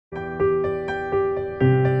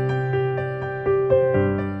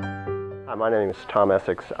My name is Tom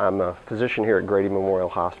Essex. I'm a physician here at Grady Memorial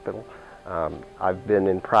Hospital. I've been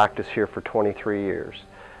in practice here for 23 years.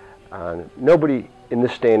 Nobody in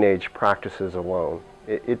this day and age practices alone.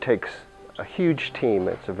 It takes a huge team.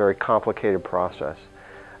 It's a very complicated process.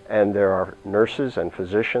 And there are nurses and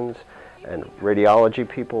physicians and radiology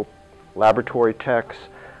people, laboratory techs,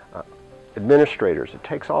 administrators. It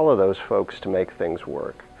takes all of those folks to make things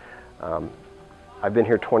work. I've been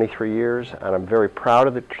here 23 years, and I'm very proud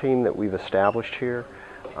of the team that we've established here.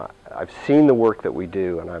 I've seen the work that we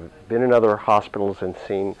do, and I've been in other hospitals and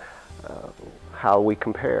seen how we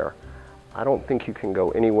compare. I don't think you can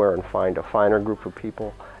go anywhere and find a finer group of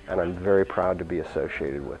people, and I'm very proud to be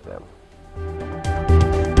associated with them.